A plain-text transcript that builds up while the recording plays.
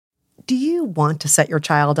Do you want to set your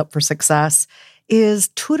child up for success? Is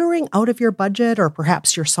tutoring out of your budget, or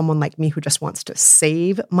perhaps you're someone like me who just wants to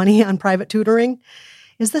save money on private tutoring?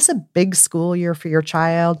 Is this a big school year for your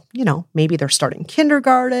child? Maybe they're starting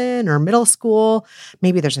kindergarten or middle school.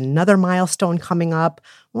 Maybe there's another milestone coming up.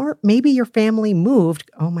 Or maybe your family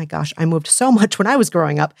moved. Oh my gosh, I moved so much when I was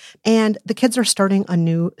growing up, and the kids are starting a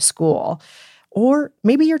new school. Or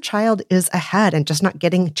maybe your child is ahead and just not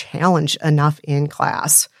getting challenged enough in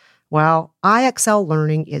class. Well, IXL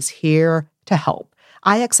Learning is here to help.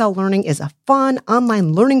 IXL Learning is a fun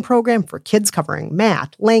online learning program for kids covering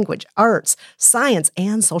math, language, arts, science,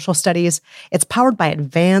 and social studies. It's powered by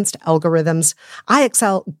advanced algorithms.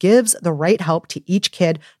 IXL gives the right help to each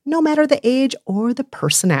kid, no matter the age or the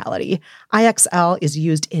personality. IXL is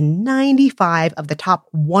used in 95 of the top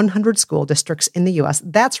 100 school districts in the U.S.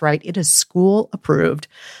 That's right, it is school approved.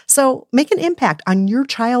 So make an impact on your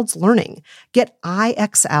child's learning. Get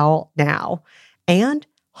IXL now. And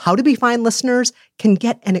How to Be Fine listeners can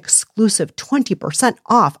get an exclusive 20%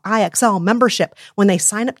 off IXL membership when they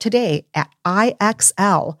sign up today at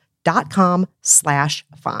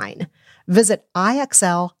IXL.com/fine. Visit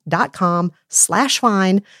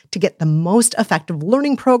IXL.com/fine to get the most effective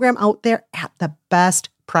learning program out there at the best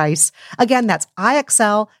price. Again, that's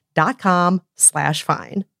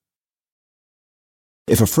IXL.com/fine.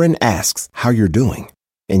 If a friend asks how you're doing,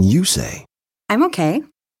 and you say, I'm okay.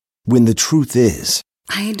 When the truth is,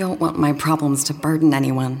 I don't want my problems to burden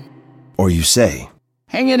anyone. Or you say,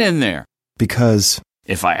 hang it in there. Because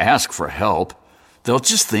if I ask for help, they'll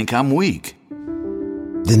just think I'm weak.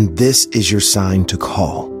 Then this is your sign to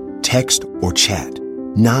call, text, or chat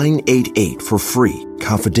 988 for free,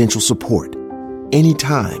 confidential support.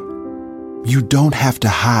 Anytime. You don't have to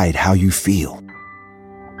hide how you feel.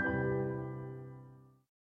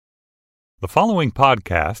 The following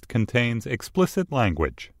podcast contains explicit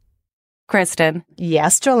language. Kristen.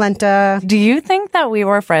 Yes, Jolenta. Do you think that we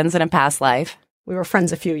were friends in a past life? We were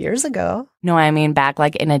friends a few years ago. No, I mean back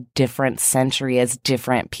like in a different century as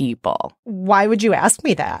different people. Why would you ask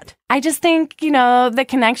me that? I just think, the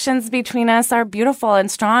connections between us are beautiful and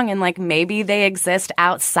strong, and like maybe they exist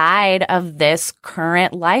outside of this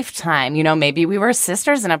current lifetime. Maybe we were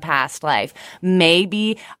sisters in a past life.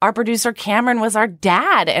 Maybe our producer Cameron was our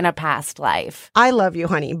dad in a past life. I love you,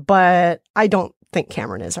 honey, but I don't think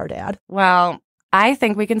Cameron is our dad. Well, I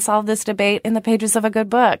think we can solve this debate in the pages of a good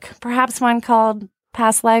book. Perhaps one called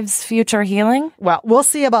Past Lives, Future Healing? Well, we'll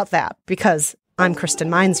see about that, because I'm Kristen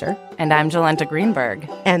Meinzer. And I'm Jolenta Greenberg.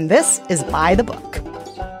 And this is By the Book.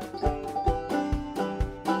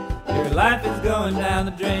 Your life is going down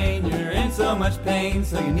the drain. You're in so much pain,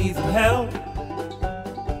 so you need some help.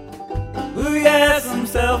 Ooh, yeah, some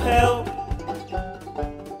self-help.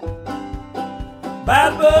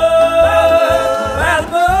 By the book, by the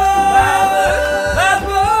book, by the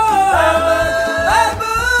book, by the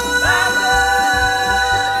book, by the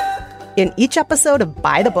book. In each episode of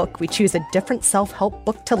By the Book, we choose a different self-help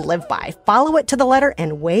book to live by, follow it to the letter,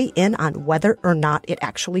 and weigh in on whether or not it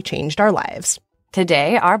actually changed our lives.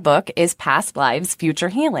 Today, our book is Past Lives, Future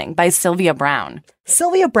Healing by Sylvia Browne.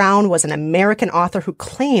 Sylvia Browne was an American author who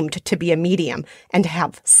claimed to be a medium and to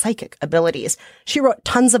have psychic abilities. She wrote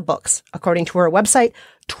tons of books. According to her website,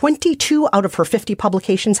 22 out of her 50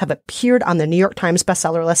 publications have appeared on the New York Times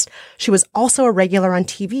bestseller list. She was also a regular on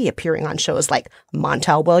TV, appearing on shows like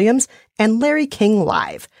Montel Williams and Larry King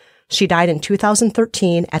Live. She died in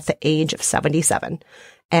 2013 at the age of 77.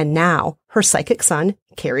 And now her psychic son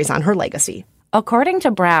carries on her legacy. According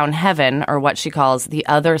to Browne, heaven, or what she calls the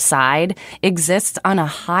other side, exists on a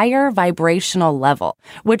higher vibrational level,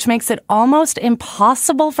 which makes it almost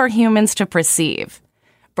impossible for humans to perceive.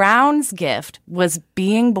 Browne's gift was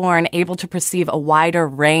being born able to perceive a wider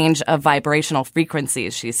range of vibrational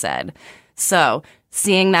frequencies, she said. So,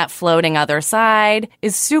 seeing that floating other side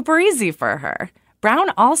is super easy for her.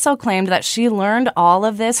 Browne also claimed that she learned all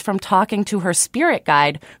of this from talking to her spirit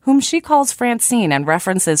guide, whom she calls Francine and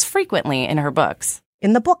references frequently in her books.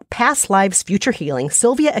 In the book Past Lives, Future Healing,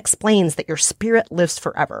 Sylvia explains that your spirit lives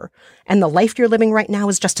forever, and the life you're living right now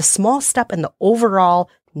is just a small step in the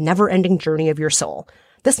overall, never-ending journey of your soul.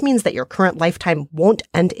 This means that your current lifetime won't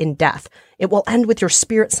end in death. It will end with your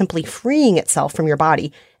spirit simply freeing itself from your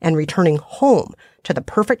body and returning home to the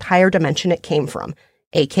perfect higher dimension it came from,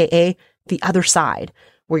 aka the other side,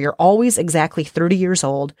 where you're always exactly 30 years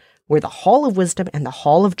old, where the Hall of Wisdom and the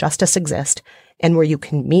Hall of Justice exist, and where you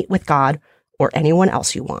can meet with God or anyone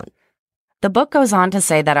else you want. The book goes on to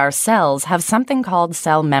say that our cells have something called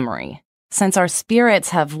cell memory. Since our spirits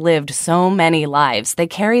have lived so many lives, they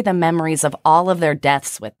carry the memories of all of their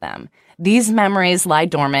deaths with them. These memories lie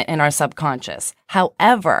dormant in our subconscious.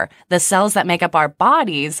 However, the cells that make up our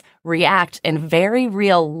bodies react in very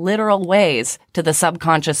real, literal ways to the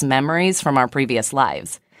subconscious memories from our previous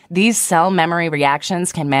lives. These cell memory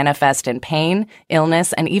reactions can manifest in pain,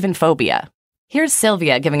 illness, and even phobia. Here's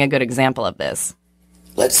Sylvia giving a good example of this.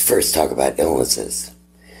 Let's first talk about illnesses.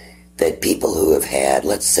 That people who have had,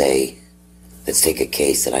 let's take a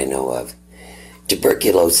case that I know of,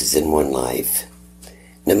 tuberculosis in one life,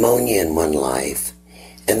 pneumonia in one life,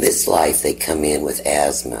 and this life they come in with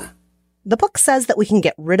asthma. The book says that we can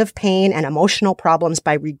get rid of pain and emotional problems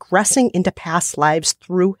by regressing into past lives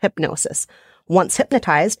through hypnosis. Once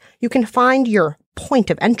hypnotized, you can find your point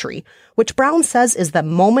of entry, which Brown says is the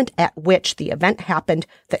moment at which the event happened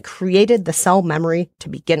that created the cell memory to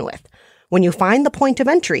begin with. When you find the point of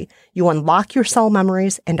entry, you unlock your cell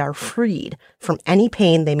memories and are freed from any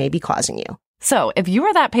pain they may be causing you. So, if you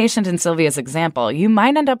were that patient in Sylvia's example, you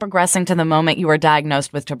might end up regressing to the moment you were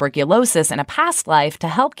diagnosed with tuberculosis in a past life to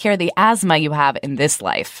help cure the asthma you have in this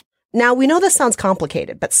life. Now, we know this sounds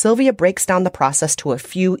complicated, but Sylvia breaks down the process to a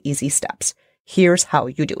few easy steps. Here's how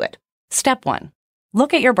you do it. Step 1.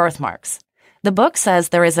 Look at your birthmarks. The book says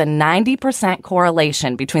there is a 90%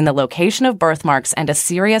 correlation between the location of birthmarks and a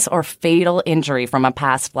serious or fatal injury from a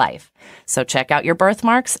past life. So check out your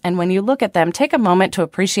birthmarks, and when you look at them, take a moment to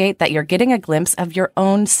appreciate that you're getting a glimpse of your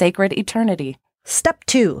own sacred eternity. Step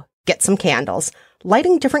 2. Get some candles.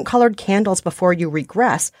 Lighting different colored candles before you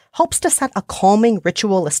regress helps to set a calming,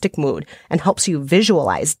 ritualistic mood and helps you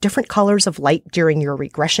visualize different colors of light during your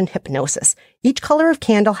regression hypnosis. Each color of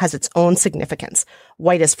candle has its own significance.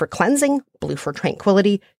 White is for cleansing, blue for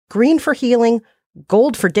tranquility, green for healing,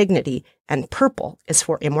 gold for dignity, and purple is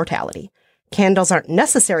for immortality. Candles aren't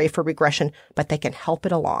necessary for regression, but they can help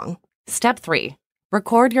it along. Step 3.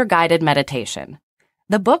 Record your guided meditation.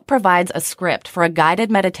 The book provides a script for a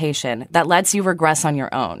guided meditation that lets you regress on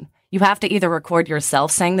your own. You have to either record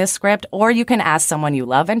yourself saying this script, or you can ask someone you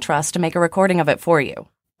love and trust to make a recording of it for you.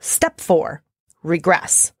 Step 4.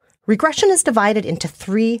 Regress. Regression is divided into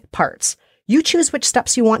 3 parts. You choose which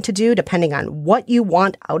steps you want to do depending on what you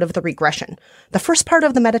want out of the regression. The first part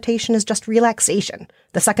of the meditation is just relaxation.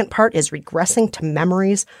 The second part is regressing to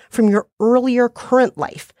memories from your earlier current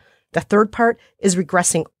life. The third part is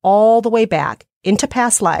regressing all the way back into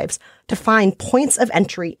past lives to find points of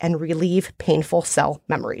entry and relieve painful cell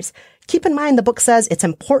memories. Keep in mind, the book says it's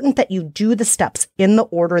important that you do the steps in the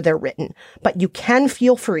order they're written, but you can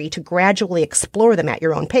feel free to gradually explore them at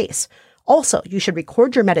your own pace. Also, you should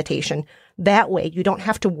record your meditation. That way, you don't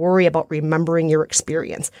have to worry about remembering your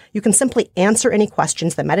experience. You can simply answer any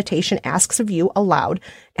questions the meditation asks of you aloud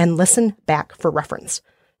and listen back for reference.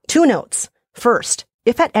 2 notes. First,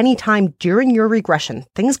 if at any time during your regression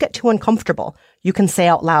things get too uncomfortable, you can say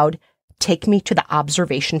out loud, "Take me to the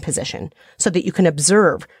observation position," so that you can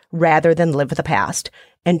observe rather than live the past.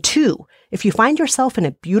 And 2, if you find yourself in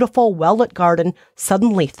a beautiful, well-lit garden,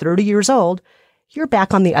 suddenly 30 years old, you're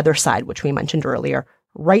back on the other side, which we mentioned earlier,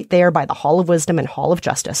 right there by the Hall of Wisdom and Hall of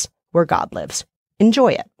Justice, where God lives.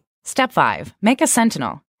 Enjoy it. Step 5. Make a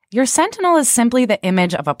sentinel. Your sentinel is simply the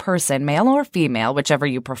image of a person, male or female, whichever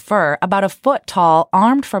you prefer, about a foot tall,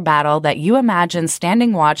 armed for battle that you imagine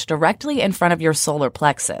standing watch directly in front of your solar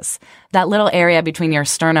plexus, that little area between your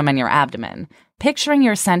sternum and your abdomen. Picturing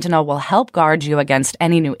your sentinel will help guard you against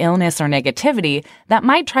any new illness or negativity that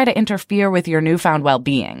might try to interfere with your newfound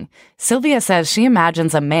well-being. Sylvia says she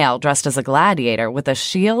imagines a male dressed as a gladiator with a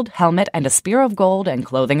shield, helmet, and a spear of gold and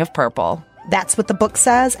clothing of purple. That's what the book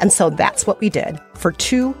says, and so that's what we did for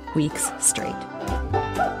 2 weeks straight.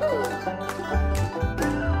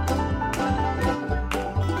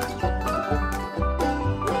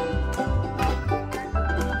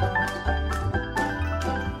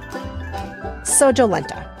 So,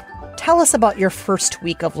 Jolenta, tell us about your first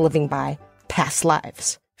week of living by past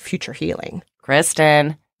lives, future healing.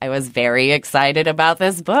 Kristen, I was very excited about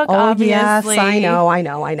this book, obviously. Yes, I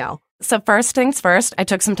know. So first things first, I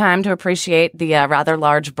took some time to appreciate the rather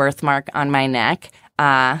large birthmark on my neck.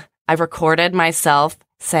 I recorded myself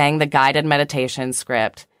saying the guided meditation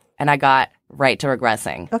script, and I got right to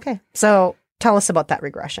regressing. Okay, so tell us about that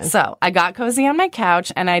regression. So I got cozy on my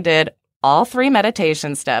couch, and I did all 3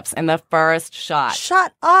 meditation steps in the first shot.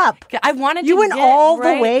 Shut up. I wanted to You went get all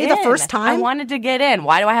right the way in. the first time? I wanted to get in.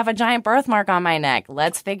 Why do I have a giant birthmark on my neck?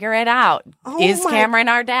 Let's figure it out. Is Cameron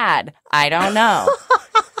our dad? I don't know.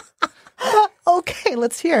 Okay,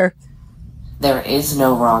 let's hear. There is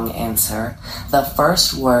no wrong answer. The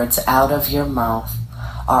first words out of your mouth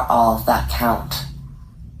are all that count.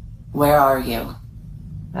 Where are you?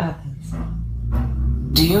 Athens.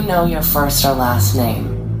 Do you know your first or last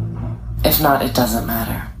name? If not, it doesn't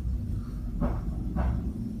matter.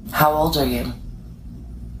 How old are you?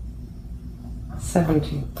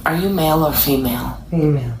 17. Are you male or female?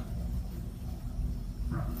 Female.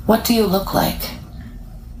 What do you look like?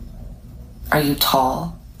 Are you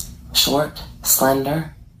tall, short,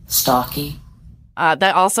 slender, stocky?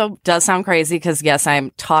 That also does sound crazy because, yes,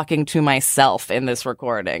 I'm talking to myself in this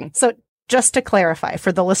recording. So just to clarify,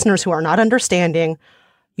 for the listeners who are not understanding,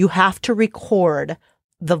 you have to record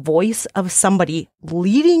the voice of somebody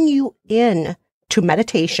leading you in to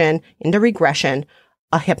meditation, into regression,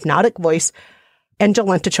 a hypnotic voice. And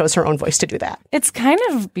Jolenta chose her own voice to do that. It's kind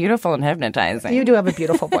of beautiful and hypnotizing. You do have a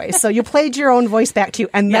beautiful voice. So you played your own voice back to you.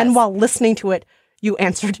 And then while listening to it, you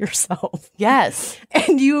answered yourself. Yes.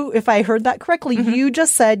 And you, if I heard that correctly, you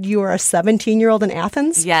just said you were a 17-year-old in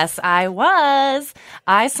Athens? Yes, I was.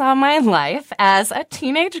 I saw my life as a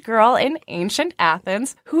teenage girl in ancient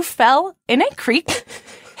Athens who fell in a creek,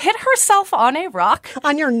 hit herself on a rock.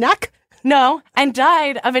 On your neck? No, and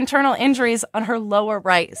died of internal injuries on her lower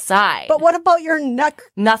right side. But what about your neck?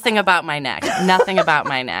 Nothing about my neck. Nothing about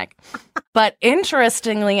my neck. But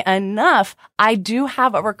interestingly enough, I do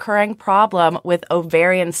have a recurring problem with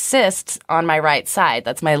ovarian cysts on my right side.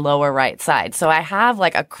 That's my lower right side. So I have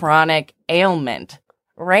like a chronic ailment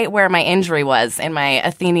right where my injury was in my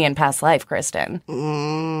Athenian past life, Kristen.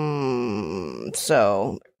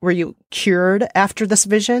 So were you cured after this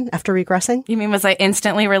vision, after regressing? You mean was I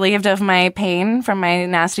instantly relieved of my pain from my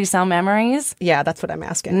nasty cell memories? Yeah, that's what I'm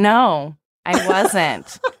asking. No, I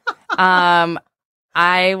wasn't.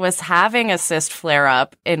 I was having a cyst flare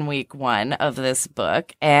up in week 1 of this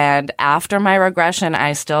book. And after my regression,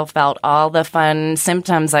 I still felt all the fun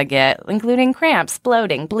symptoms I get, including cramps,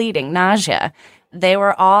 bloating, bleeding, nausea. They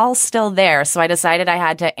were all still there, so I decided I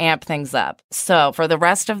had to amp things up. So for the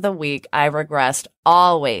rest of the week, I regressed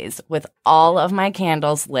always with all of my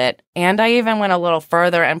candles lit, and I even went a little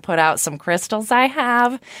further and put out some crystals I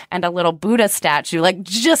have and a little Buddha statue, like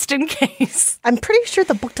just in case. I'm pretty sure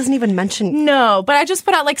the book doesn't even mention... No, but I just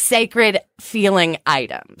put out like sacred feeling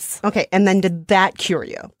items. Okay, and then did that cure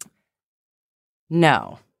you?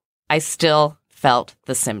 No, I still felt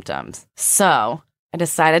the symptoms. So I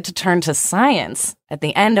decided to turn to science at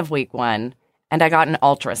the end of week 1, and I got an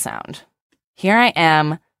ultrasound. Here I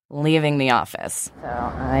am leaving the office. So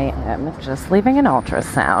I am just leaving an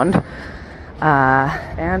ultrasound.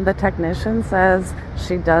 And the technician says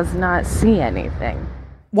she does not see anything.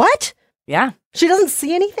 What? Yeah. She doesn't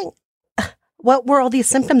see anything? What were all these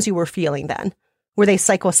symptoms you were feeling then? Were they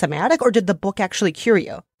psychosomatic, or did the book actually cure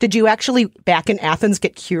you? Did you actually, back in Athens,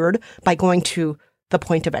 get cured by going to the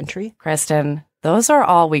point of entry? Kristen, those are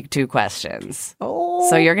all week 2 questions. Oh.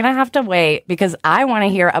 So you're going to have to wait because I want to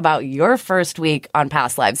hear about your first week on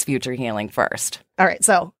Past Lives, Future Healing first. All right.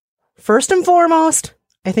 So first and foremost,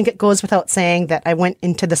 I think it goes without saying that I went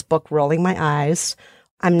into this book rolling my eyes.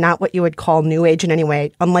 I'm not what you would call new age in any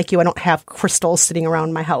way. Unlike you, I don't have crystals sitting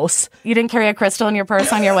around my house. You didn't carry a crystal in your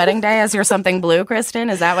purse on your wedding day as your something blue,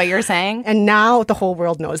 Kristen? Is that what you're saying? And now the whole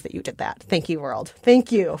world knows that you did that. Thank you, world.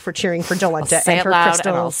 Thank you for cheering for Jolenta and her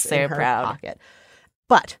crystals in her pocket.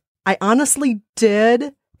 But I honestly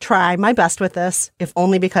did try my best with this, if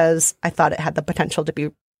only because I thought it had the potential to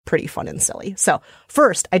be pretty fun and silly. So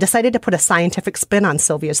first, I decided to put a scientific spin on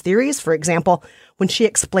Sylvia's theories. For example, when she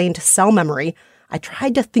explained cell memory, I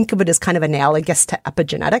tried to think of it as kind of analogous to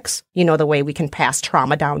epigenetics, you know, the way we can pass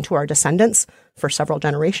trauma down to our descendants for several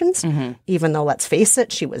generations. Mm-hmm. Even though, let's face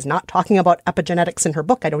it, she was not talking about epigenetics in her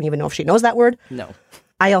book. I don't even know if she knows that word. No.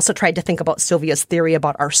 I also tried to think about Sylvia's theory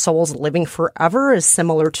about our souls living forever as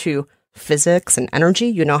similar to physics and energy.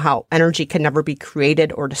 You know how energy can never be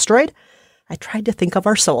created or destroyed. I tried to think of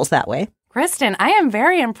our souls that way. Kristen, I am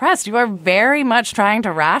very impressed. You are very much trying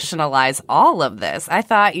to rationalize all of this. I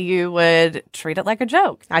thought you would treat it like a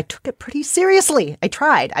joke. I took it pretty seriously. I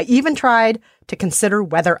tried. I even tried to consider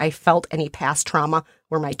whether I felt any past trauma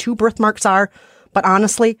where my 2 birthmarks are. But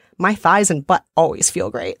honestly, my thighs and butt always feel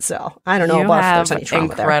great. So I don't know if there's any trauma there.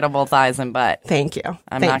 You have incredible thighs and butt. Thank you.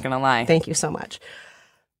 I'm not going to lie. Thank you so much.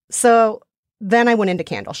 So then I went into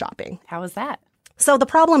candle shopping. How was that? So the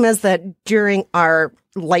problem is that during our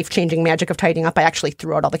life-changing magic of tidying up, I actually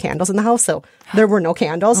threw out all the candles in the house, so there were no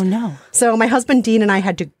candles. Oh, no. So my husband, Dean, and I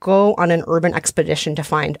had to go on an urban expedition to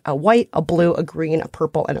find a white, a blue, a green, a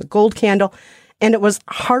purple, and a gold candle, and it was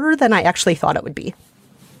harder than I actually thought it would be.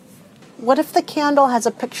 What if the candle has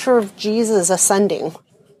a picture of Jesus ascending?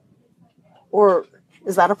 Or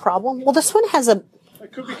is that a problem? Well, this one has a...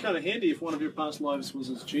 It could be kind of handy if one of your past lives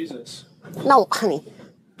was as Jesus. No, honey.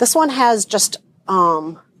 This one has just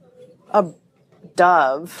a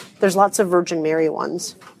Dove. There's lots of Virgin Mary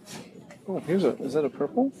ones. Oh, is that a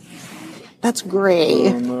purple? That's gray.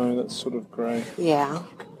 Oh no, that's sort of grey. Yeah.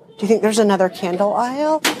 Do you think there's another candle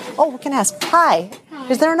aisle? Oh, we can ask. Hi.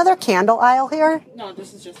 Is there another candle aisle here? No,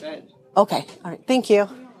 this is just it. Okay. All right. Thank you.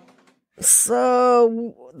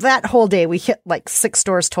 So that whole day, we hit like 6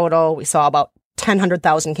 stores total. We saw about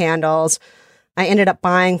 100,000 candles. I ended up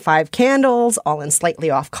buying 5 candles, all in slightly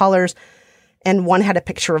off colors. And one had a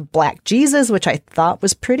picture of Black Jesus, which I thought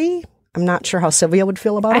was pretty. I'm not sure how Sylvia would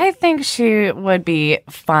feel about it. I think she would be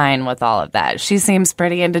fine with all of that. She seems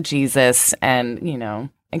pretty into Jesus and,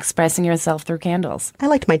 expressing yourself through candles. I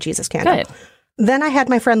liked my Jesus candle. Good. Then I had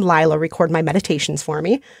my friend Lila record my meditations for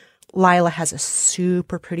me. Lila has a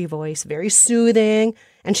super pretty voice, very soothing,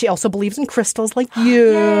 and she also believes in crystals like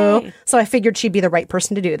you. Yay. So I figured she'd be the right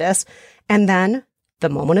person to do this. And then, the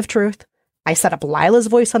moment of truth, I set up Lila's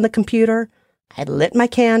voice on the computer, I lit my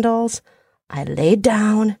candles, I laid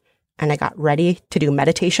down, and I got ready to do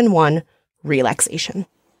meditation 1, relaxation.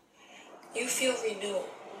 You feel renewal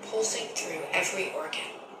pulsing through every organ,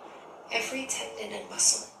 every tendon and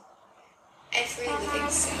muscle, every living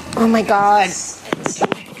cell. Oh my God. And the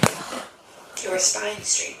stomach. Your spine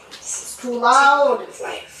straightens. It's too loud. With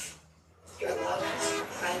life. Your lungs are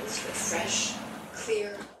cleansed with fresh,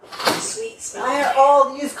 clear, sweet smell. Why are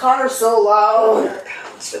all these cars so loud? Water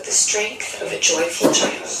pounds with the strength of a joyful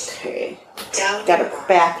child. Okay. Down. Gotta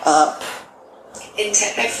back up. Into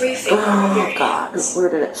every finger of your God, hands. where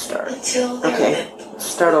did it start? Until they're Okay, limp.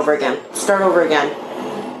 start over again.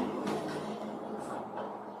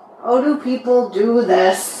 How do people do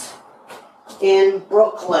this in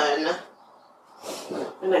Brooklyn?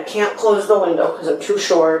 And I can't close the window because I'm too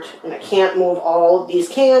short, and I can't move all of these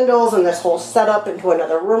candles and this whole setup into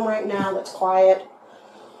another room right now that's quiet.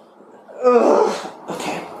 Ugh.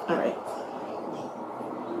 Okay, all right.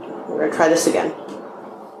 We're going to try this again.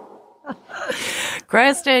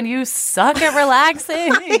 Kristen, you suck at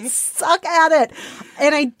relaxing. I suck at it.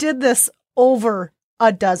 And I did this over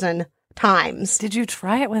a dozen times. Did you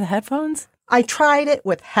try it with headphones? I tried it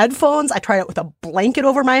with headphones. I tried it with a blanket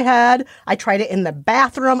over my head. I tried it in the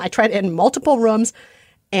bathroom. I tried it in multiple rooms.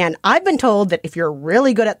 And I've been told that if you're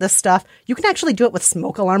really good at this stuff, you can actually do it with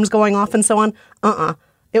smoke alarms going off and so on.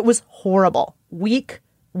 It was horrible. Week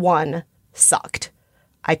 1 sucked.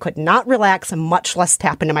 I could not relax, much less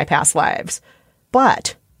tap into my past lives.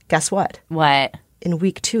 But guess what? What? In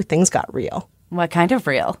week 2, things got real. What kind of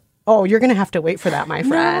real? Oh, you're going to have to wait for that, my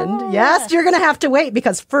friend. No. Yes, you're going to have to wait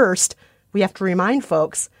because first, we have to remind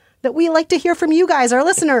folks that we like to hear from you guys, our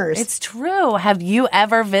listeners. It's true. Have you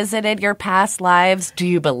ever visited your past lives? Do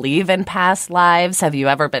you believe in past lives? Have you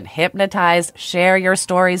ever been hypnotized? Share your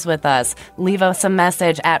stories with us. Leave us a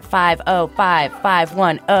message at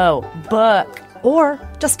 505-510-BOOK. Or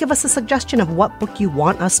just give us a suggestion of what book you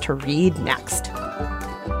want us to read next.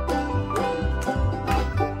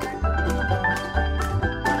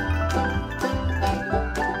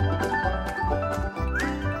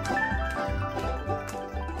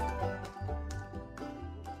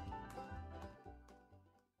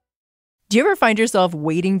 Do you ever find yourself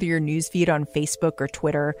wading through your newsfeed on Facebook or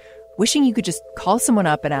Twitter, wishing you could just call someone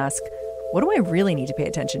up and ask, what do I really need to pay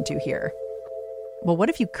attention to here? Well, what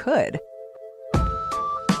if you could?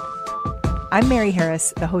 I'm Mary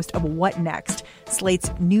Harris, the host of What Next, Slate's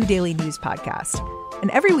new daily news podcast. And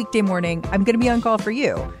every weekday morning, I'm going to be on call for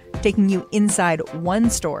you, taking you inside one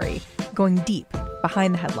story, going deep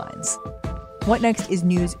behind the headlines. What Next is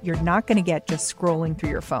news you're not going to get just scrolling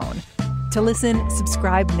through your phone. To listen,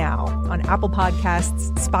 subscribe now on Apple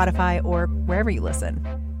Podcasts, Spotify, or wherever you listen.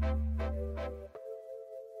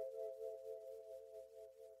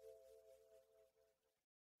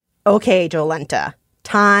 Okay, Jolenta,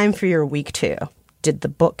 time for your week 2. Did the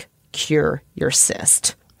book cure your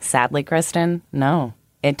cyst? Sadly, Kristen, no,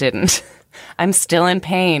 it didn't. I'm still in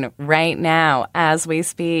pain right now as we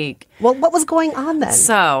speak. Well, what was going on then?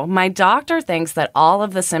 So, my doctor thinks that all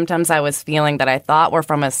of the symptoms I was feeling that I thought were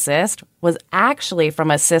from a cyst was actually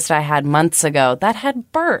from a cyst I had months ago that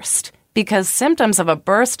had burst. Because symptoms of a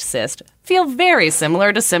burst cyst feel very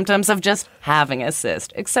similar to symptoms of just having a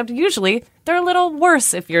cyst, except usually they're a little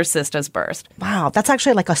worse if your cyst has burst. Wow, that's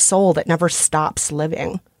actually like a soul that never stops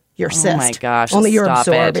living. Your cyst. Oh my gosh. Only you're stop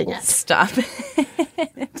absorbing it. Stop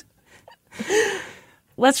it.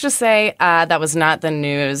 Let's just say that was not the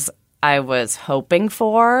news I was hoping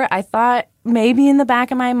for. I thought maybe in the back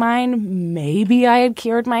of my mind, maybe I had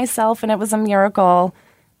cured myself and it was a miracle.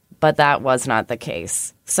 But that was not the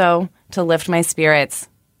case. So, to lift my spirits,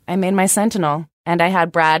 I made my Sentinel. And I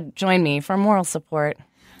had Brad join me for moral support.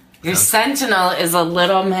 Your sentinel is a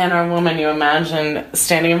little man or woman you imagine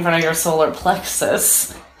standing in front of your solar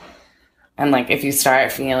plexus. And, like, if you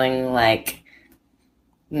start feeling, like,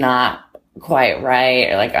 not quite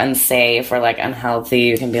right or, like, unsafe or, like, unhealthy,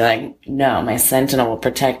 you can be like, no, my sentinel will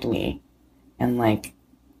protect me and, like,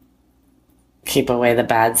 keep away the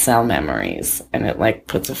bad cell memories. And it, like,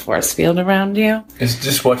 puts a force field around you. Is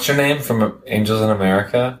just what's your name from Angels in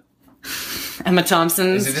America? Emma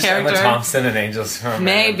Thompson's Is it just character? Emma Thompson and Angels from America?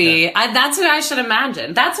 Maybe. That's what I should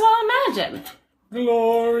imagine. That's what I'll imagine.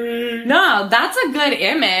 Glory. No, that's a good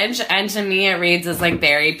image. And to me, it reads as, like,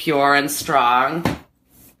 very pure and strong.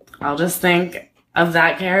 I'll just think of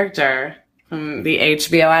that character from the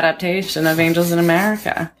HBO adaptation of Angels in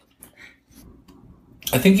America.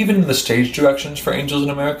 I think even in the stage directions for Angels in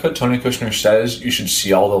America, Tony Kushner says you should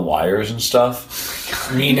see all the wires and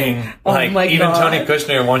stuff. Meaning, like, even God. Tony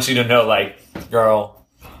Kushner wants you to know, like, girl,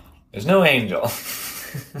 there's no angel.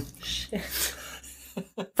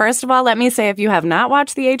 First of all, let me say, if you have not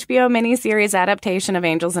watched the HBO miniseries adaptation of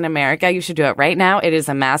Angels in America, you should do it right now. It is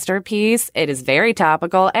a masterpiece. It is very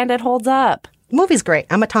topical, and it holds up. The movie's great.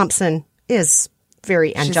 Emma Thompson is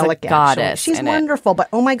very angelic. She's a goddess. She's wonderful, but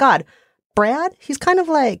oh my God. Brad, he's kind of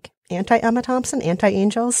like anti-Emma Thompson,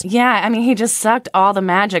 anti-Angels. Yeah, I mean, he just sucked all the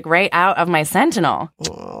magic right out of my Sentinel.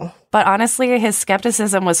 Oh. But honestly, his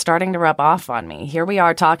skepticism was starting to rub off on me. Here we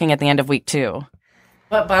are talking at the end of week 2.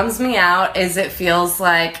 What bums me out is it feels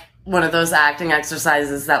like one of those acting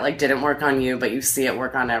exercises that, like, didn't work on you, but you see it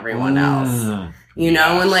work on everyone else. You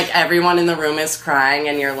know, when, like, everyone in the room is crying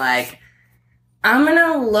and you're like, I'm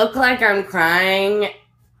gonna look like I'm crying.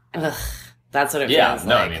 Ugh. That's what it feels like.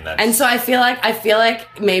 I mean, that's... And so I feel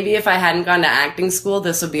like maybe if I hadn't gone to acting school,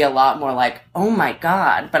 this would be a lot more like, oh my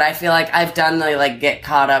God. But I feel like I've done the, like, get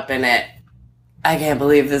caught up in it. I can't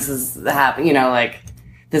believe this is happening. You know, like,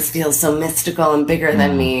 this feels so mystical and bigger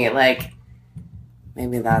than me. Like,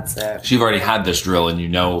 maybe that's it. So you've already had this drill and you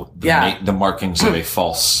know the markings of a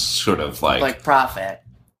false sort of, like prophet.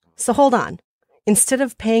 So hold on. Instead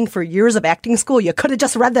of paying for years of acting school, you could have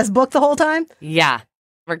just read this book the whole time? Yeah.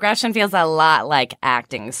 Regression feels a lot like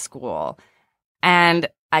acting school. And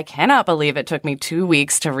I cannot believe it took me 2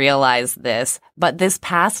 weeks to realize this, but this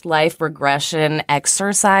past life regression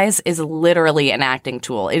exercise is literally an acting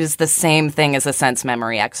tool. It is the same thing as a sense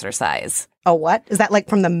memory exercise. Oh, what? Is that like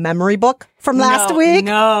from the memory book from last week?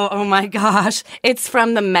 No, oh my gosh. It's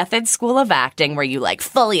from the Method School of Acting where you, like,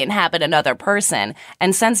 fully inhabit another person.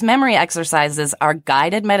 And sense memory exercises are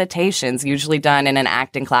guided meditations usually done in an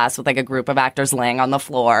acting class with, like, a group of actors laying on the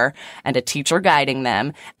floor and a teacher guiding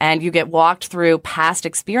them. And you get walked through past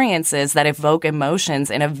experiences that evoke emotions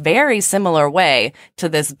in a very similar way to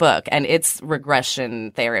this book. And it's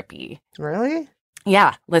regression therapy. Really?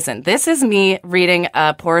 Yeah, listen, this is me reading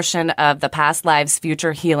a portion of the Past Lives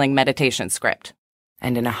Future Healing meditation script.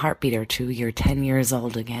 And in a heartbeat or two, you're 10 years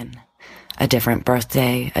old again. A different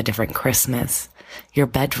birthday, a different Christmas, your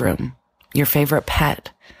bedroom, your favorite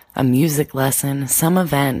pet, a music lesson, some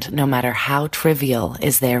event, no matter how trivial,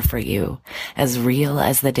 is there for you, as real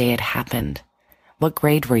as the day it happened. What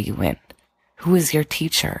grade were you in? Who is your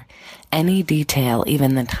teacher? Any detail,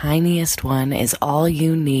 even the tiniest one, is all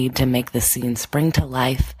you need to make the scene spring to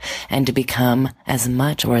life and to become as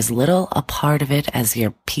much or as little a part of it as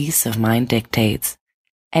your peace of mind dictates.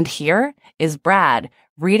 And here is Brad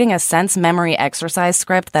reading a sense memory exercise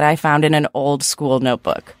script that I found in an old school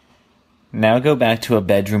notebook. Now go back to a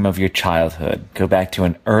bedroom of your childhood. Go back to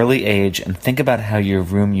an early age and think about how your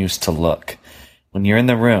room used to look. When you're in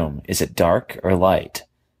the room, is it dark or light?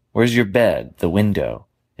 Where's your bed, the window?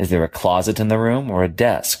 Is there a closet in the room or a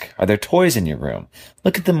desk? Are there toys in your room?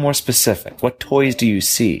 Look at them more specific. What toys do you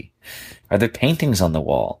see? Are there paintings on the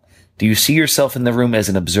wall? Do you see yourself in the room as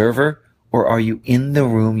an observer, or are you in the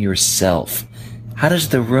room yourself? How does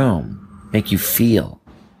the room make you feel?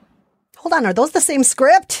 Hold on, are those the same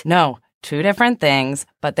script? No, 2 different things,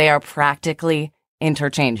 but they are practically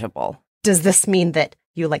interchangeable. Does this mean that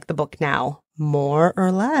you like the book now more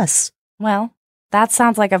or less? Well, that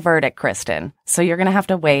sounds like a verdict, Kristen. So you're going to have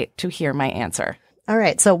to wait to hear my answer. All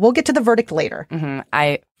right, so we'll get to the verdict later.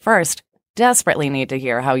 I first desperately need to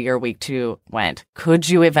hear how your week 2 went. Could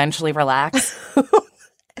you eventually relax?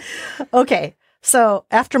 Okay, so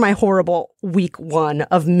after my horrible week 1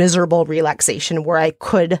 of miserable relaxation where I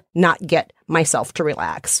could not get myself to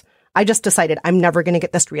relax, I just decided I'm never going to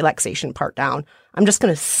get this relaxation part down. I'm just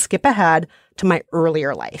going to skip ahead to my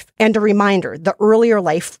earlier life. And a reminder, the earlier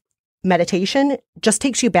life meditation just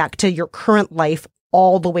takes you back to your current life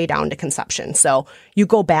all the way down to conception. So you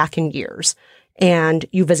go back in years and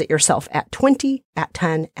you visit yourself at 20, at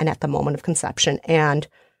 10, and at the moment of conception. And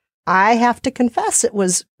I have to confess, it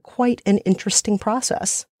was quite an interesting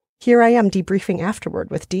process. Here I am debriefing afterward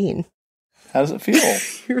with Dean. How does it feel?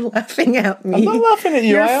 You're laughing at me. I'm not laughing at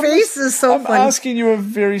you. Your face is so funny. I'm asking you a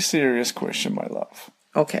very serious question, my love.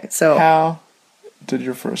 Okay, so... How did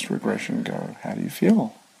your first regression go? How do you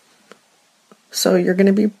feel? So you're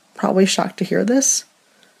going to be probably shocked to hear this.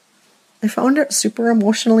 I found it super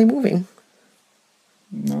emotionally moving.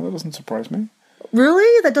 No, that doesn't surprise me.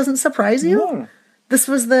 Really? That doesn't surprise you? No. This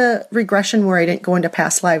was the regression where I didn't go into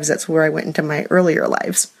past lives. That's where I went into my earlier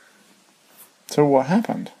lives. So what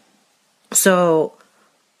happened? So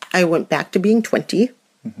I went back to being 20.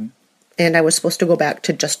 Mm-hmm. And I was supposed to go back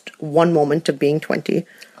to just one moment of being 20.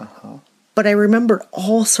 Uh-huh. But I remembered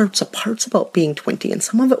all sorts of parts about being 20, and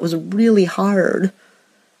some of it was really hard.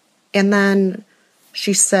 And then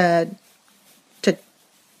she said to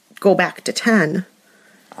go back to 10.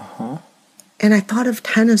 Uh-huh. And I thought of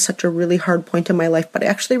 10 as such a really hard point in my life, but I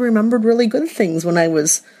actually remembered really good things when I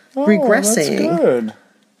was regressing. That's good.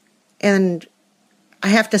 And I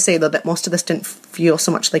have to say, though, that most of this didn't feel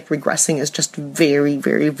so much like regressing as just very,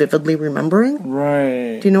 very vividly remembering.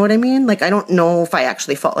 Right. Do you know what I mean? Like, I don't know if I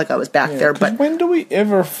actually felt like I was back there, but... when do we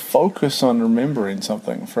ever focus on remembering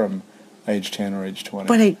something from age 10 or age 20?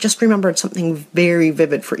 But I just remembered something very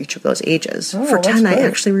vivid for each of those ages. Oh, for 10, I good.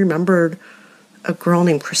 actually remembered a girl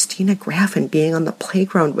named Christina Graffin being on the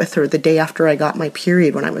playground with her the day after I got my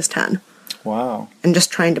period when I was 10. Wow. And just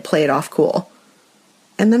trying to play it off cool.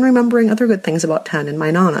 And then remembering other good things about 10 and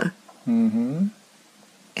my Nana. Mm-hmm.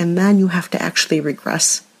 And then you have to actually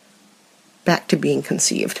regress back to being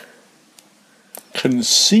conceived.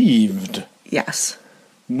 Conceived? Yes.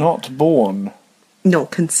 Not born? No,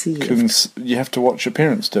 conceived. You have to watch your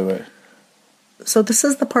parents do it. So this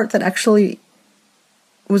is the part that actually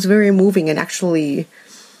was very moving and actually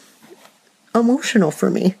emotional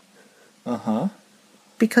for me. Uh-huh.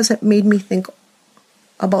 Because it made me think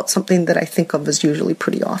about something that I think of as usually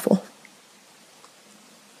pretty awful.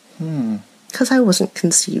 Because I wasn't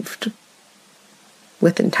conceived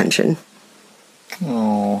with intention.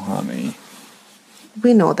 Oh, honey.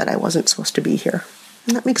 We know that I wasn't supposed to be here.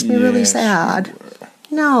 And that makes me really sad.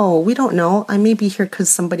 No, we don't know. I may be here because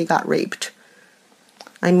somebody got raped.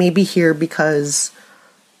 I may be here because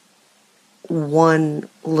one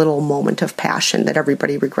little moment of passion that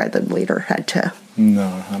everybody regretted later had to... No,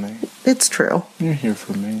 honey. It's true. You're here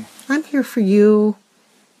for me. I'm here for you.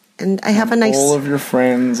 And I have a nice... all of your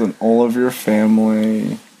friends and all of your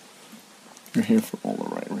family. You're here for all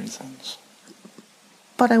the right reasons.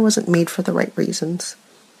 But I wasn't made for the right reasons.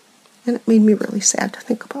 And it made me really sad to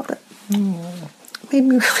think about it. Oh. It made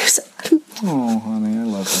me really sad. Oh, honey, I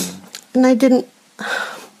love you. And I didn't...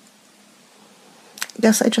 I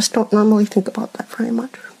guess I just don't normally think about that very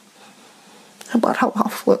much. About how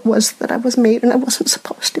awful it was that I was made and I wasn't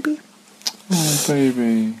supposed to be. Oh,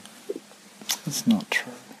 baby. That's not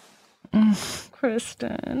true.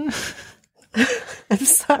 Kristen. I'm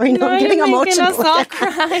sorry. No, I'm getting emotional. Us all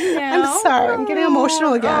crying now. I'm sorry. I'm getting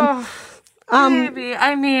emotional again. Maybe.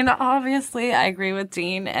 I mean, obviously, I agree with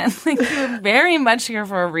Dean, and like you're very much here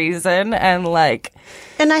for a reason, and like,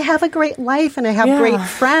 and I have a great life, and I have great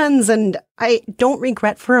friends, and I don't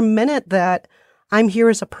regret for a minute that I'm here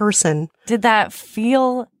as a person. Did that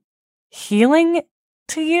feel healing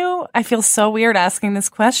to you? I feel so weird asking this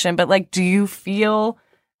question, but like, do you feel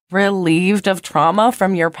relieved of trauma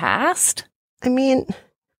from your past? I mean,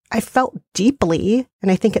 I felt deeply,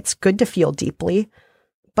 and I think it's good to feel deeply,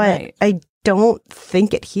 but I don't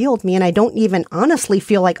think it healed me, and I don't even honestly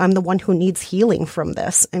feel like I'm the one who needs healing from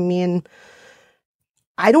this. I mean,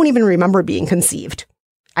 I don't even remember being conceived.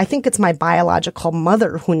 I think it's my biological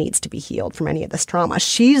mother who needs to be healed from any of this trauma.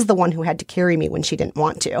 She's the one who had to carry me when she didn't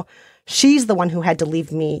want to. She's the one who had to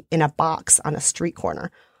leave me in a box on a street corner.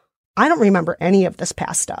 I don't remember any of this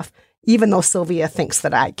past stuff. Even though Sylvia thinks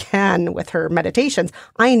that I can with her meditations,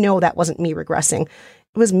 I know that wasn't me regressing.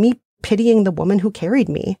 It was me pitying the woman who carried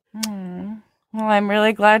me. Well, I'm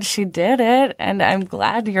really glad she did it, and I'm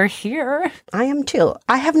glad you're here. I am too.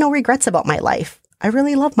 I have no regrets about my life. I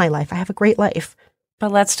really love my life. I have a great life.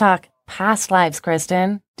 But let's talk past lives,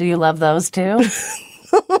 Kristen. Do you love those too?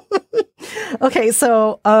 Okay,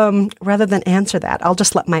 so rather than answer that, I'll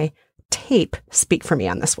just let my tape speak for me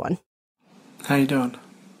on this one. How you doing?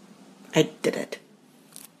 I did it.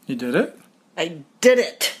 You did it? I did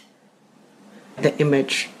it! The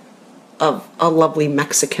image of a lovely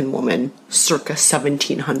Mexican woman circa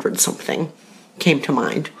 1700 something came to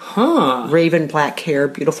mind. Huh. Raven black hair,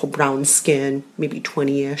 beautiful brown skin, maybe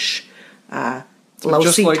 20-ish.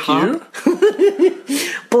 Just like top. you?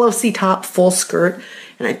 Blousy top, full skirt.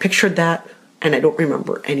 And I pictured that, and I don't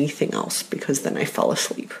remember anything else because then I fell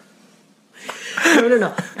asleep.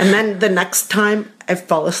 No. And then the next time I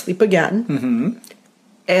fell asleep again. Mm-hmm.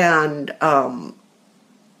 And,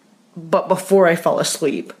 but before I fell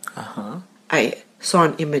asleep, I saw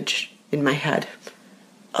an image in my head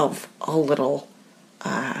of a little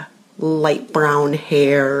light brown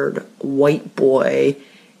haired white boy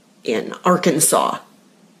in Arkansas,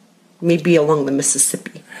 maybe along the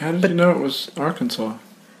Mississippi. How did you know it was Arkansas?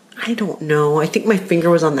 I don't know. I think my finger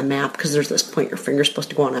was on the map because there's this point your finger's supposed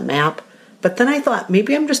to go on a map. But then I thought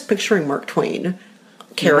maybe I'm just picturing Mark Twain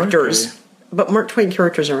characters. But Mark Twain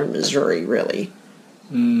characters are in Missouri, really.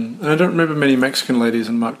 And I don't remember many Mexican ladies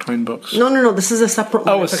in Mark Twain books. No. This is a separate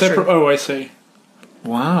one. Oh, a separate. Oh, I see.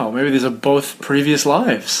 Wow, maybe these are both previous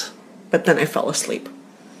lives. But then I fell asleep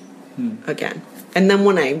again. And then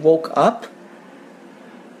when I woke up,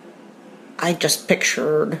 I just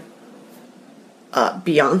pictured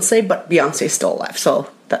Beyonce, but Beyonce's still alive. So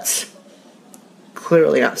that's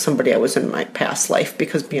clearly not somebody I was in my past life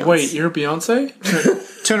because Beyonce... Wait, you're Beyonce?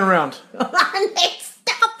 Turn around.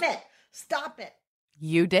 Stop it.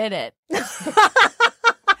 You did it.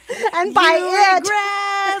 And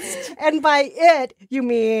by it, you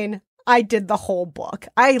mean I did the whole book.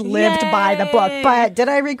 I lived by the book. But did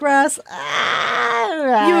I regress?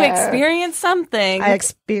 You experienced something. I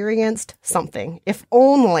experienced something. If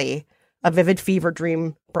only a vivid fever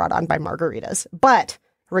dream brought on by margaritas. But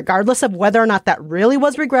regardless of whether or not that really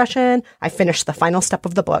was regression, I finished the final step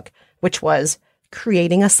of the book, which was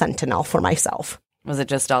creating a sentinel for myself. Was it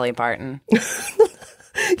just Dolly Parton?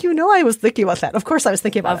 You know I was thinking about that. Of course I was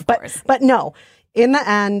thinking about it. But no. In the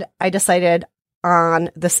end, I decided on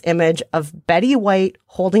this image of Betty White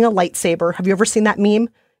holding a lightsaber. Have you ever seen that meme?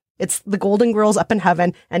 It's the Golden Girls up in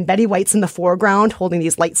heaven, and Betty White's in the foreground holding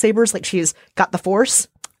these lightsabers like she's got the Force.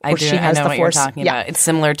 I do. I know what you're talking about. It's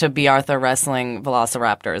similar to B. Arthur wrestling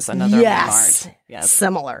velociraptors. Another yes,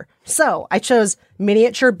 similar. So I chose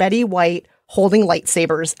miniature Betty White holding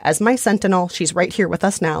lightsabers as my sentinel. She's right here with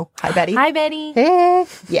us now. Hi, Betty. Hi, Betty. Hey.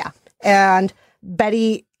 Yeah. And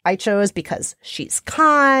Betty I chose because she's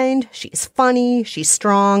kind, she's funny, she's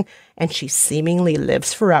strong, and she seemingly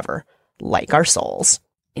lives forever, like our souls.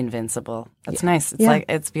 Invincible. That's nice. It's like,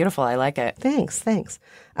 it's beautiful. I like it. Thanks.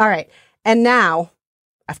 All right. And now,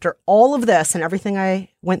 after all of this and everything I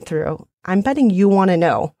went through, I'm betting you want to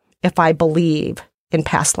know if I believe in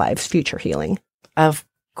past lives, future healing. Of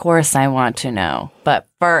course I want to know. But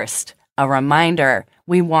first, a reminder,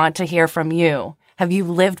 we want to hear from you. Have you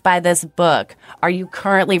lived by this book? Are you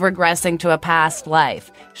currently regressing to a past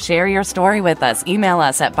life? Share your story with us. Email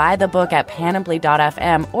us at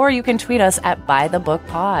buythebook@panoply.fm, or you can tweet us at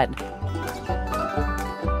buythebookpod.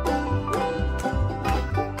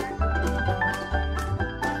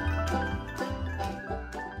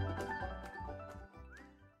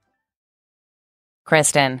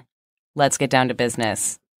 Kristen, let's get down to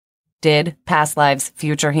business. Did past lives,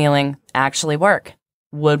 future healing actually work?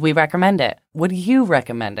 Would we recommend it? Would you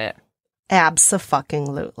recommend it?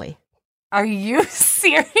 Abso-fucking-lutely. Are you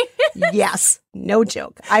serious? Yes, no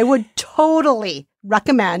joke. I would totally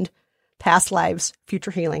recommend Past Lives,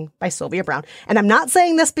 Future Healing by Sylvia Browne. And I'm not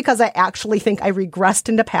saying this because I actually think I regressed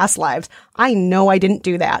into past lives. I know I didn't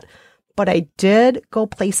do that. But I did go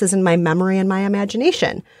places in my memory and my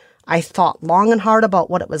imagination. I thought long and hard about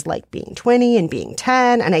what it was like being 20 and being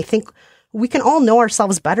 10. And I think we can all know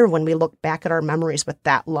ourselves better when we look back at our memories with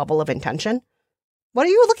that level of intention. What are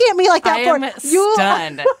you looking at me like that for? I am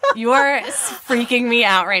stunned. You are freaking me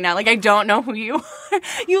out right now. Like, I don't know who you are.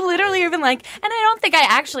 You literally have been like, and I don't think I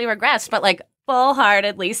actually regressed, but like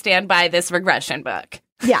full-heartedly stand by this regression book.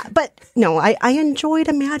 Yeah, but no, I enjoyed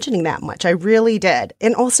imagining that much. I really did.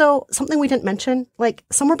 And also, something we didn't mention, like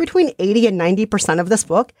somewhere between 80 and 90% of this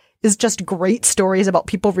book is just great stories about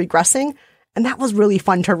people regressing. And that was really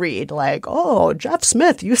fun to read. Like, oh, Jeff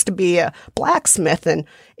Smith used to be a blacksmith in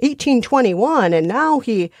 1821, and now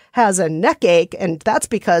he has a neck ache, and that's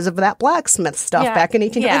because of that blacksmith stuff back in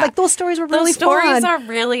 1820. Yeah. Like, those stories were really fun. Those stories are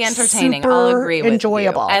really entertaining. I'll agree with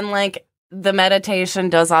enjoyable. You. And, like, the meditation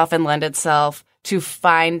does often lend itself to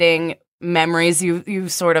finding memories you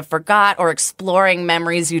sort of forgot or exploring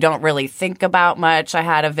memories you don't really think about much. I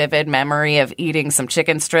had a vivid memory of eating some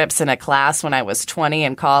chicken strips in a class when I was 20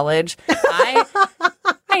 in college.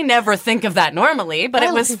 I never think of that normally, but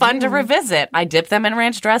it was fun to revisit. I dipped them in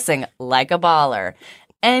ranch dressing like a baller.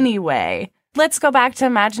 Anyway, let's go back to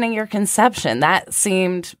imagining your conception. That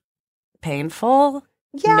seemed painful.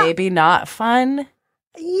 Yeah. Maybe not fun.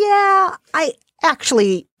 Yeah, I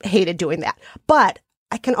actually hated doing that. But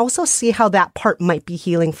I can also see how that part might be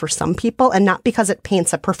healing for some people, and not because it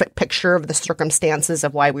paints a perfect picture of the circumstances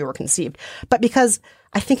of why we were conceived, but because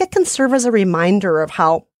I think it can serve as a reminder of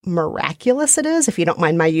how miraculous it is, if you don't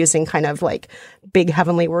mind my using kind of like big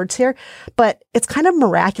heavenly words here. But it's kind of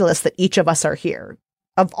miraculous that each of us are here.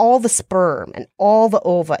 Of all the sperm and all the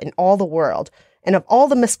ova in all the world, and of all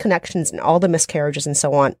the misconnections and all the miscarriages and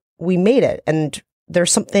so on, we made it. And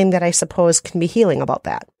there's something that I suppose can be healing about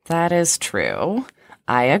that. That is true.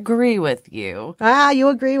 I agree with you. You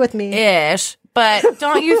agree with me. Ish. But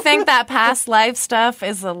don't you think that past life stuff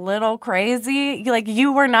is a little crazy? Like,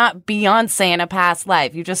 you were not Beyonce in a past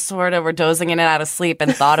life. You just sort of were dozing in and out of sleep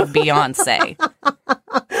and thought of Beyonce.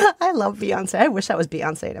 I love Beyonce. I wish I was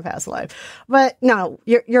Beyonce in a past life. But no,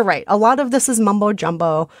 you're right. A lot of this is mumbo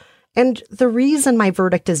jumbo. And the reason my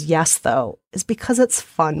verdict is yes, though, is because it's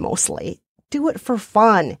fun mostly. Do it for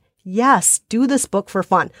fun. Yes, do this book for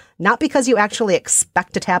fun. Not because you actually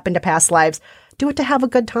expect to tap into past lives. Do it to have a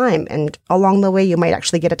good time. And along the way, you might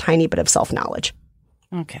actually get a tiny bit of self-knowledge.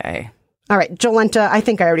 Okay. All right, Jolenta, I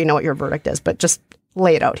think I already know what your verdict is, but just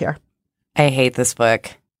lay it out here. I hate this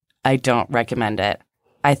book. I don't recommend it.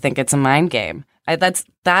 I think it's a mind game. That's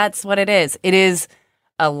what it is. It is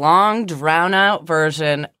a long, drawn-out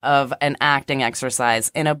version of an acting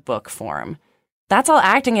exercise in a book form. That's all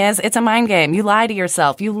acting is. It's a mind game. You lie to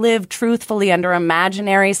yourself. You live truthfully under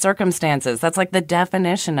imaginary circumstances. That's like the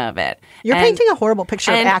definition of it. You're painting a horrible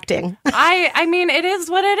picture of acting. I mean, it is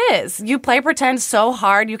what it is. You play pretend so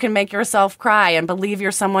hard you can make yourself cry and believe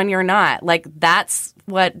you're someone you're not. Like, that's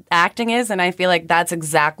what acting is, and I feel like that's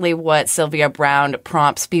exactly what Sylvia Browne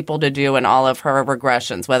prompts people to do in all of her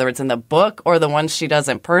regressions, whether it's in the book or the ones she does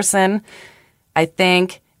in person. I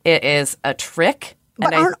think it is a trick.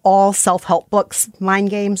 But aren't all self-help books mind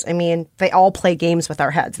games? I mean, they all play games with our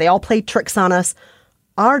heads. They all play tricks on us.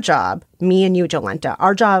 Our job, me and you, Jolenta,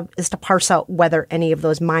 our job is to parse out whether any of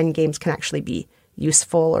those mind games can actually be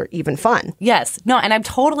useful or even fun. Yes. No, and I'm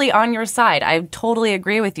totally on your side. I totally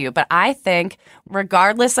agree with you. But I think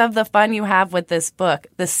regardless of the fun you have with this book,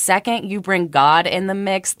 the second you bring God in the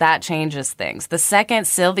mix, that changes things. The second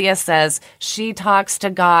Sylvia says she talks to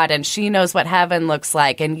God and she knows what heaven looks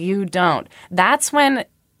like and you don't, that's when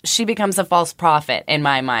she becomes a false prophet in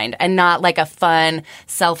my mind and not like a fun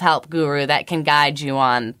self-help guru that can guide you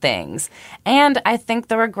on things. And I think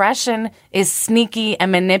the regression is sneaky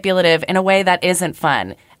and manipulative in a way that isn't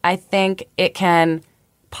fun. I think it can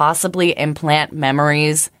possibly implant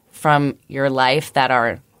memories from your life that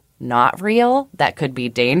are not real, that could be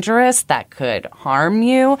dangerous, that could harm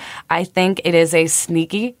you. I think it is a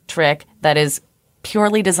sneaky trick that is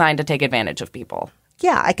purely designed to take advantage of people.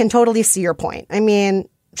 Yeah, I can totally see your point. I mean,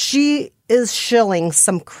 she is shilling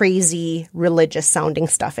some crazy religious sounding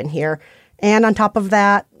stuff in here. And on top of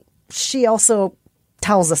that, she also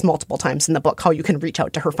tells us multiple times in the book how you can reach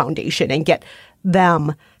out to her foundation and get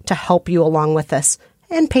them to help you along with this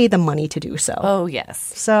and pay them money to do so. Oh, yes.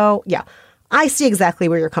 So, yeah, I see exactly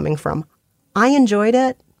where you're coming from. I enjoyed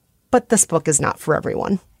it, but this book is not for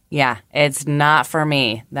everyone. Yeah, it's not for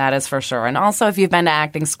me. That is for sure. And also, if you've been to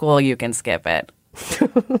acting school, you can skip it.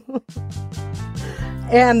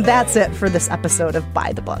 And that's it for this episode of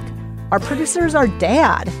Buy the Book. Our producer is our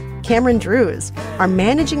dad, Cameron Drews. Our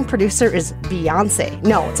managing producer is Beyonce.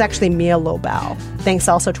 No, it's actually Mia Lobel. Thanks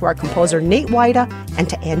also to our composer, Nate Wida, and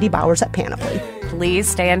to Andy Bowers at Panoply. Please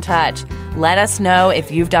stay in touch. Let us know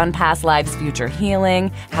if you've done past lives future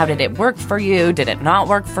healing. How did it work for you? Did it not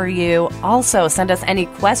work for you? Also, send us any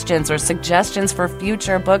questions or suggestions for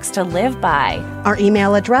future books to live by. Our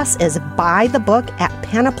email address is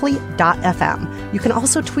buythebook@panoply.fm. You can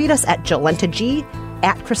also tweet us at JolentaG,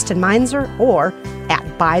 at Kristen Meinzer, or at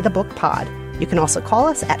BuyTheBookPod. You can also call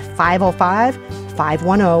us at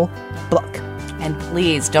 505-510-BOOK. And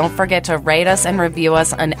please don't forget to rate us and review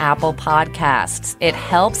us on Apple Podcasts. It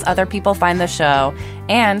helps other people find the show.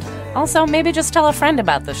 And also, maybe just tell a friend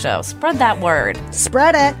about the show. Spread that word.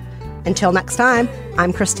 Spread it. Until next time,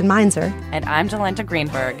 I'm Kristen Meinzer. And I'm Jolenta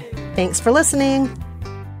Greenberg. Thanks for listening.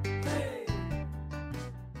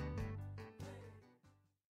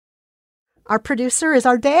 Our producer is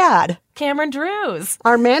our dad, Cameron Drews.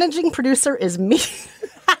 Our managing producer is me.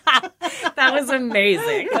 That was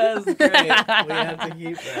amazing. That was great. We have to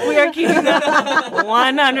keep that. We are keeping that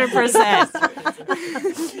 100%.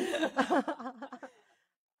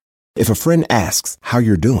 If a friend asks how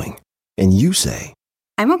you're doing, and you say,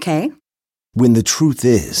 I'm okay. When the truth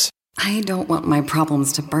is, I don't want my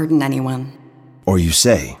problems to burden anyone. Or you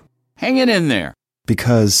say, hang it in there.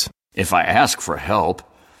 Because if I ask for help,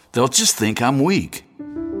 they'll just think I'm weak.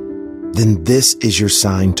 Then this is your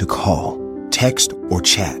sign to call, text, or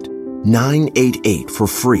chat 988 for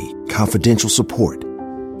free, confidential support.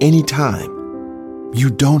 Anytime. You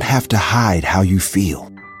don't have to hide how you feel.